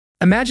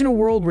Imagine a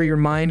world where your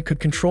mind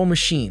could control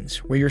machines,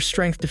 where your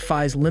strength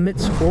defies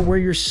limits, or where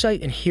your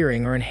sight and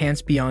hearing are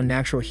enhanced beyond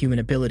natural human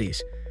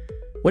abilities.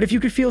 What if you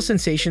could feel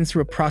sensations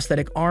through a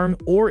prosthetic arm,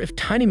 or if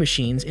tiny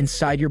machines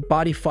inside your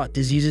body fought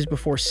diseases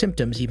before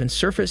symptoms even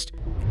surfaced?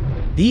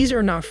 These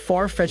are not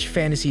far-fetched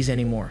fantasies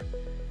anymore.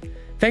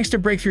 Thanks to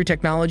breakthrough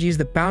technologies,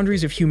 the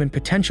boundaries of human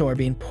potential are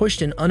being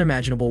pushed in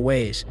unimaginable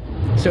ways.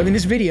 So in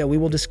this video, we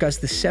will discuss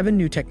the 7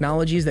 new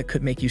technologies that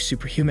could make you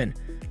superhuman.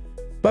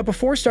 But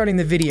before starting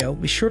the video,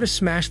 be sure to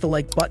smash the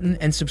like button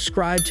and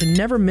subscribe to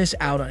never miss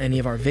out on any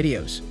of our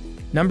videos.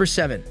 Number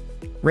 7.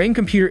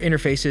 Brain-computer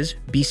interfaces,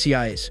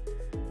 BCIs.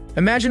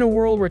 Imagine a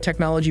world where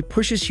technology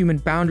pushes human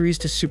boundaries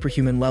to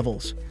superhuman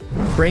levels.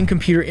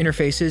 Brain-computer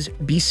interfaces,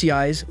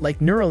 BCIs, like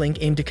Neuralink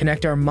aim to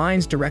connect our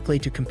minds directly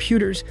to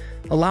computers,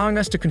 allowing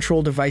us to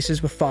control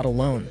devices with thought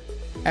alone.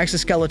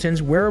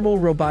 Exoskeletons, wearable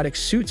robotic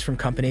suits from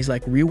companies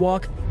like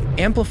Rewalk,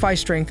 amplify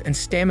strength and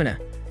stamina,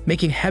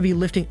 making heavy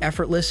lifting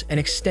effortless and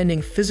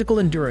extending physical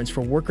endurance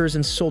for workers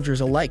and soldiers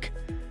alike.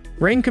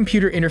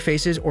 Brain-computer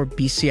interfaces, or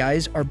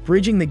BCIs, are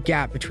bridging the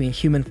gap between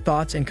human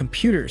thoughts and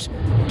computers,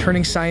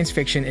 turning science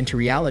fiction into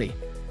reality.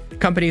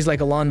 Companies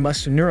like Elon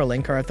Musk's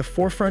Neuralink are at the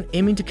forefront,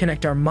 aiming to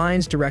connect our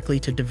minds directly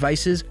to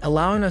devices,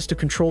 allowing us to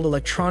control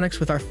electronics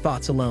with our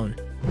thoughts alone.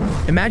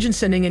 Imagine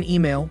sending an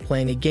email,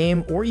 playing a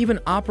game, or even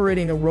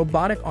operating a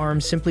robotic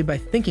arm simply by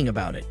thinking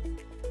about it.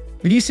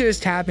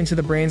 BCIs tap into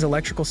the brain's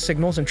electrical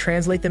signals and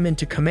translate them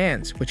into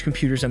commands, which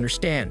computers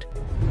understand.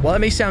 While it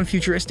may sound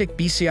futuristic,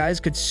 BCIs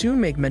could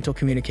soon make mental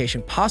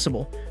communication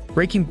possible,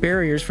 breaking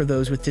barriers for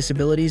those with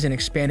disabilities and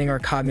expanding our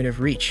cognitive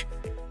reach.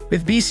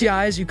 With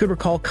BCIs, you could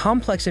recall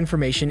complex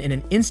information in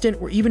an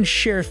instant or even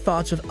share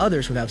thoughts with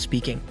others without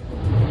speaking.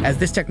 As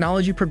this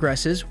technology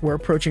progresses, we're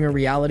approaching a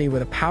reality where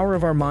the power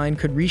of our mind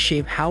could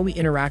reshape how we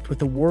interact with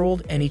the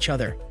world and each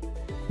other.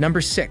 Number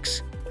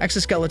 6.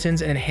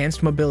 Exoskeletons and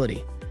enhanced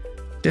mobility.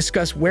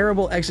 Discuss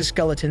wearable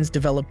exoskeletons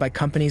developed by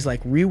companies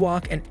like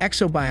Rewalk and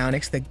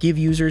Bionics that give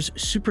users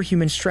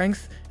superhuman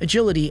strength,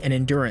 agility, and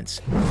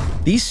endurance.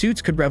 These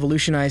suits could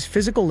revolutionize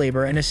physical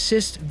labor and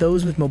assist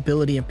those with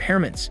mobility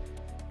impairments.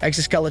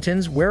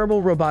 Exoskeletons,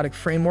 wearable robotic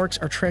frameworks,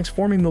 are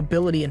transforming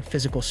mobility and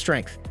physical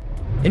strength.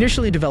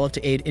 Initially developed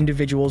to aid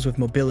individuals with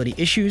mobility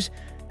issues,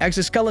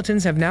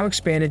 exoskeletons have now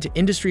expanded to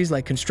industries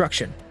like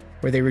construction,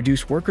 where they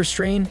reduce worker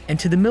strain, and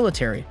to the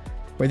military,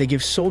 where they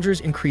give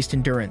soldiers increased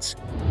endurance.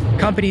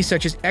 Companies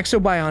such as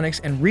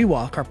Bionics and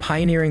Rewalk are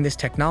pioneering this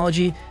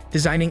technology,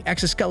 designing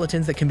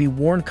exoskeletons that can be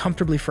worn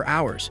comfortably for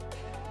hours.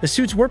 The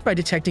suits work by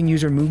detecting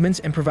user movements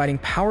and providing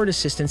powered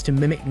assistance to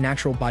mimic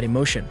natural body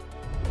motion.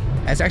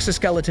 As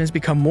exoskeletons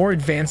become more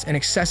advanced and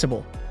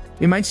accessible,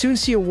 we might soon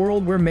see a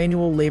world where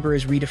manual labor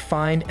is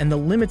redefined and the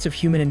limits of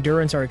human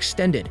endurance are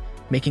extended,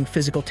 making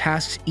physical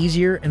tasks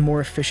easier and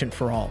more efficient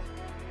for all.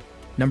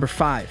 Number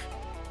 5.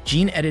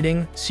 Gene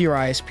editing,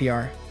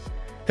 CRISPR.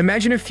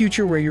 Imagine a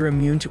future where you're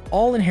immune to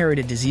all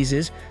inherited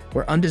diseases,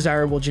 where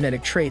undesirable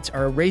genetic traits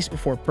are erased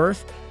before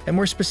birth, and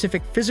where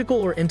specific physical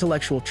or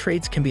intellectual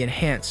traits can be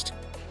enhanced.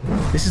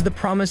 This is the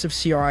promise of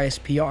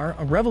CRISPR,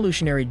 a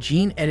revolutionary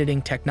gene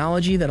editing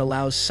technology that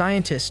allows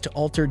scientists to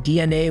alter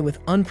DNA with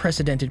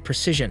unprecedented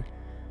precision.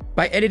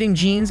 By editing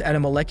genes at a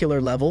molecular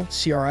level,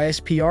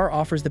 CRISPR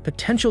offers the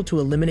potential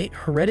to eliminate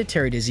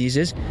hereditary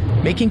diseases,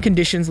 making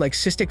conditions like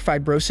cystic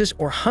fibrosis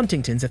or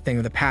Huntington's a thing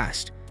of the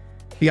past.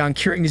 Beyond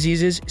curing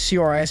diseases,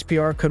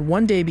 CRISPR could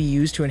one day be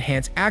used to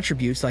enhance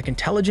attributes like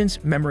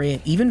intelligence, memory,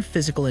 and even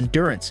physical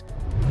endurance.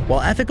 While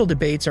ethical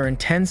debates are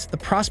intense, the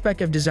prospect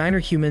of designer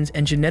humans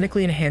and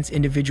genetically enhanced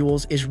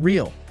individuals is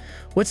real.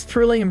 What's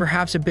thrilling and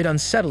perhaps a bit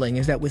unsettling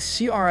is that with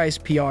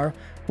CRISPR,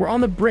 we're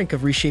on the brink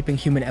of reshaping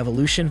human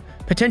evolution,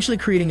 potentially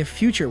creating a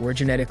future where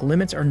genetic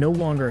limits are no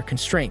longer a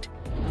constraint.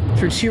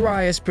 Through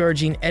CRISPR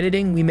gene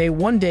editing, we may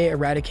one day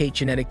eradicate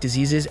genetic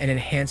diseases and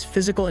enhance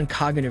physical and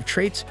cognitive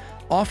traits,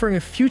 offering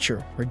a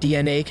future where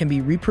DNA can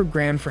be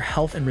reprogrammed for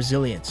health and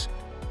resilience.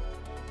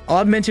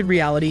 Augmented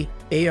Reality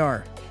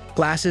AR.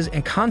 Glasses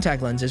and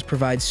contact lenses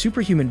provide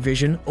superhuman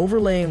vision,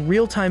 overlaying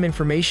real-time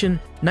information,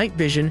 night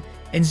vision,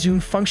 and zoom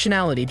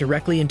functionality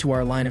directly into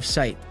our line of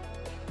sight.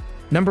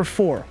 Number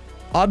 4.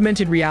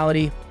 Augmented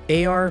Reality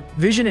AR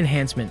Vision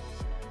Enhancement.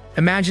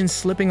 Imagine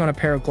slipping on a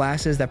pair of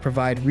glasses that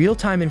provide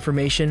real-time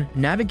information,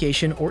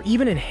 navigation, or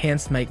even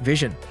enhanced night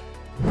vision.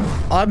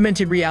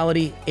 Augmented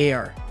Reality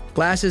AR.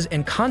 Glasses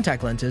and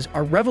contact lenses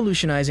are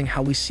revolutionizing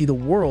how we see the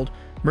world,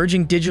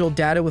 merging digital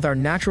data with our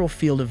natural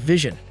field of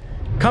vision.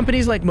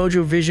 Companies like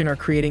Mojo Vision are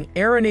creating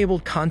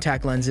AR-enabled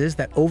contact lenses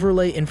that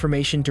overlay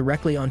information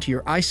directly onto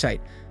your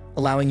eyesight,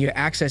 allowing you to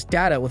access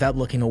data without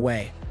looking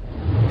away.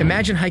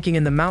 Imagine hiking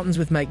in the mountains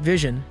with night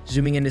vision,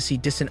 zooming in to see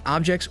distant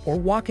objects, or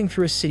walking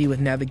through a city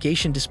with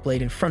navigation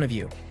displayed in front of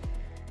you.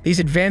 These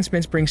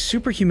advancements bring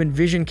superhuman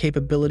vision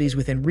capabilities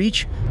within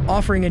reach,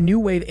 offering a new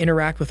way to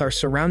interact with our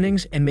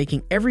surroundings and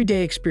making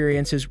everyday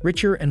experiences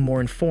richer and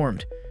more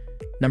informed.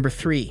 Number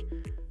 3.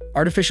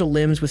 Artificial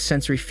limbs with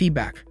sensory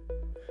feedback.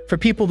 For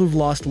people who've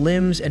lost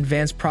limbs,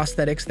 advanced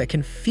prosthetics that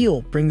can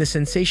feel bring the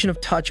sensation of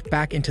touch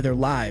back into their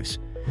lives.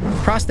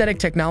 Prosthetic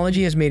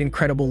technology has made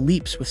incredible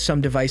leaps, with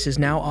some devices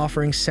now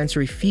offering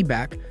sensory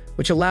feedback,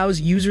 which allows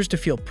users to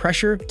feel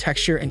pressure,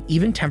 texture, and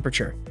even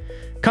temperature.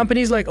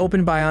 Companies like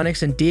Open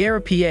Bionics and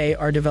DRPA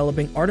are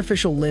developing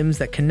artificial limbs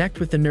that connect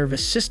with the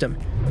nervous system,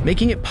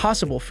 making it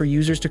possible for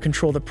users to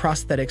control the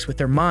prosthetics with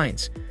their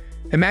minds.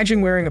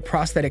 Imagine wearing a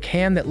prosthetic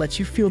hand that lets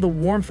you feel the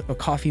warmth of a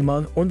coffee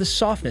mug or the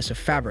softness of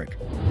fabric.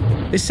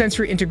 This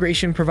sensory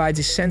integration provides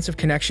a sense of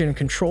connection and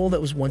control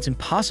that was once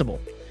impossible.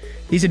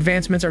 These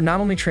advancements are not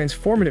only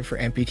transformative for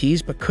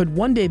amputees, but could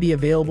one day be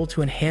available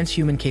to enhance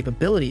human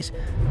capabilities,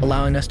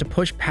 allowing us to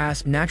push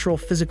past natural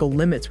physical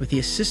limits with the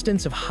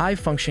assistance of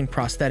high-functioning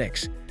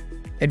prosthetics.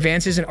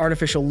 Advances in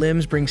artificial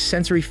limbs bring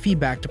sensory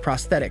feedback to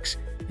prosthetics,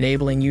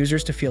 enabling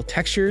users to feel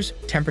textures,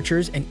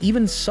 temperatures, and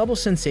even subtle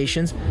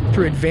sensations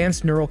through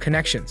advanced neural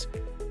connections.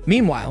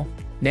 Meanwhile,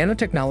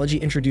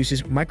 nanotechnology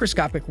introduces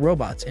microscopic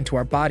robots into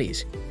our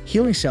bodies,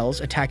 healing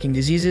cells, attacking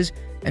diseases,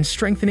 and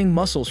strengthening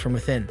muscles from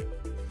within.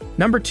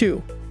 Number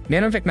 2.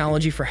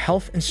 Nanotechnology for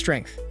health and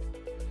strength.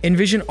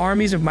 Envision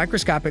armies of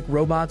microscopic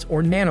robots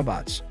or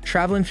nanobots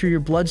traveling through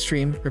your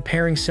bloodstream,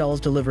 repairing cells,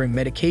 delivering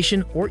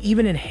medication, or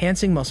even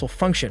enhancing muscle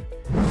function.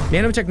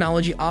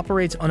 Nanotechnology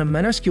operates on a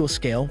minuscule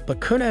scale but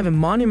could have a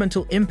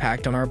monumental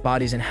impact on our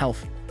bodies and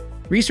health.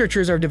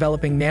 Researchers are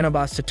developing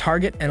nanobots to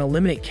target and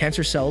eliminate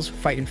cancer cells,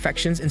 fight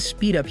infections, and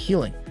speed up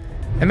healing.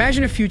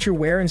 Imagine a future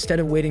where, instead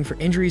of waiting for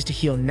injuries to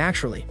heal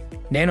naturally,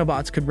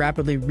 nanobots could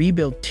rapidly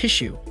rebuild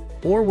tissue,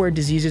 or where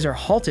diseases are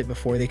halted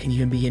before they can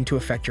even begin to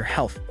affect your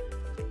health.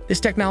 This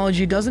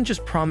technology doesn't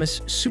just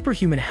promise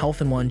superhuman health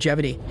and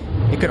longevity,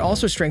 it could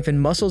also strengthen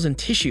muscles and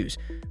tissues,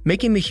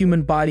 making the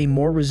human body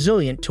more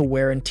resilient to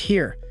wear and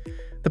tear.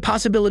 The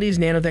possibilities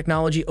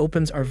nanotechnology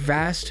opens are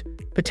vast,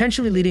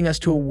 potentially leading us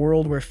to a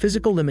world where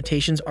physical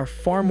limitations are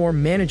far more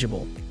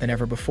manageable than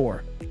ever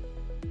before.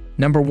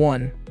 Number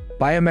 1.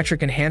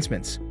 Biometric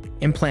enhancements.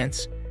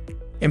 Implants.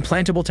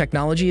 Implantable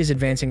technology is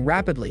advancing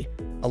rapidly,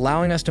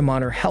 allowing us to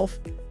monitor health,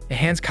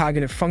 enhance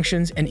cognitive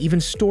functions, and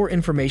even store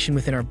information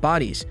within our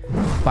bodies.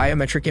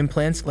 Biometric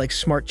implants like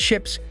smart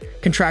chips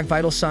can track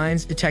vital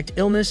signs, detect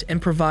illness,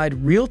 and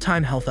provide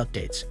real-time health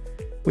updates.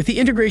 With the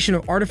integration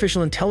of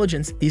artificial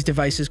intelligence, these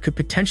devices could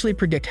potentially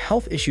predict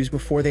health issues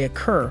before they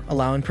occur,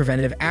 allowing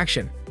preventative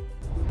action.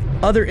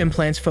 Other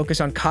implants focus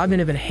on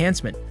cognitive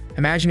enhancement.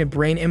 Imagine a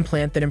brain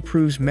implant that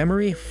improves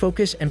memory,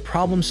 focus, and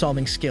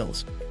problem-solving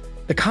skills.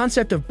 The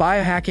concept of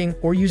biohacking,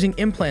 or using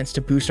implants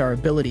to boost our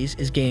abilities,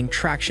 is gaining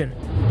traction,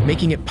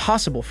 making it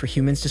possible for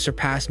humans to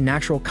surpass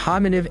natural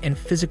cognitive and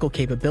physical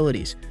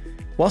capabilities.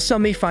 While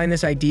some may find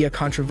this idea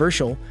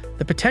controversial,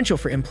 the potential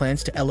for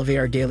implants to elevate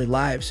our daily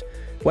lives,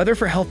 whether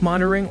for health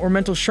monitoring or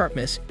mental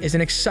sharpness, is an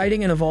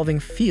exciting and evolving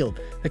field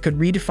that could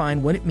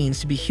redefine what it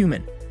means to be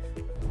human.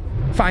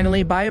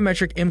 Finally,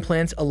 biometric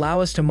implants allow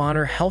us to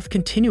monitor health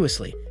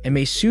continuously and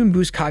may soon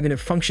boost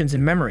cognitive functions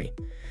and memory.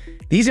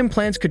 These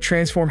implants could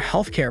transform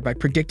healthcare by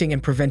predicting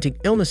and preventing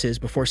illnesses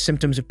before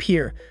symptoms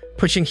appear,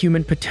 pushing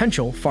human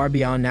potential far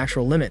beyond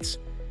natural limits.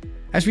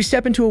 As we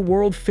step into a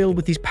world filled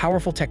with these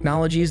powerful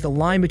technologies, the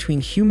line between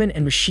human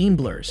and machine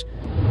blurs.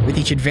 With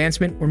each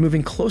advancement, we're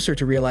moving closer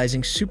to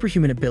realizing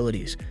superhuman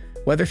abilities,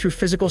 whether through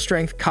physical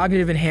strength,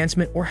 cognitive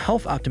enhancement, or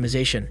health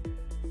optimization.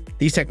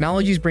 These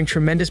technologies bring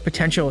tremendous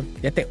potential,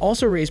 yet they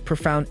also raise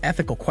profound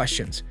ethical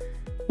questions.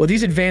 Will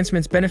these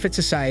advancements benefit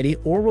society,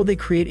 or will they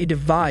create a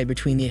divide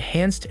between the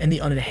enhanced and the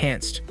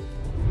unenhanced?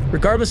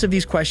 Regardless of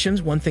these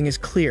questions, one thing is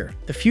clear: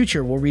 the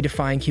future will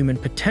redefine human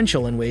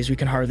potential in ways we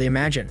can hardly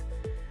imagine.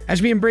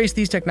 As we embrace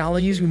these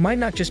technologies, we might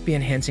not just be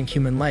enhancing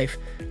human life,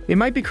 we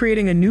might be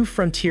creating a new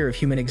frontier of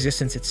human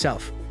existence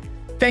itself.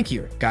 Thank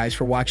you, guys,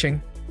 for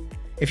watching.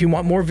 If you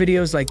want more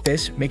videos like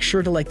this, make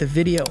sure to like the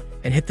video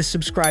and hit the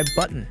subscribe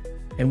button,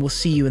 and we'll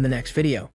see you in the next video.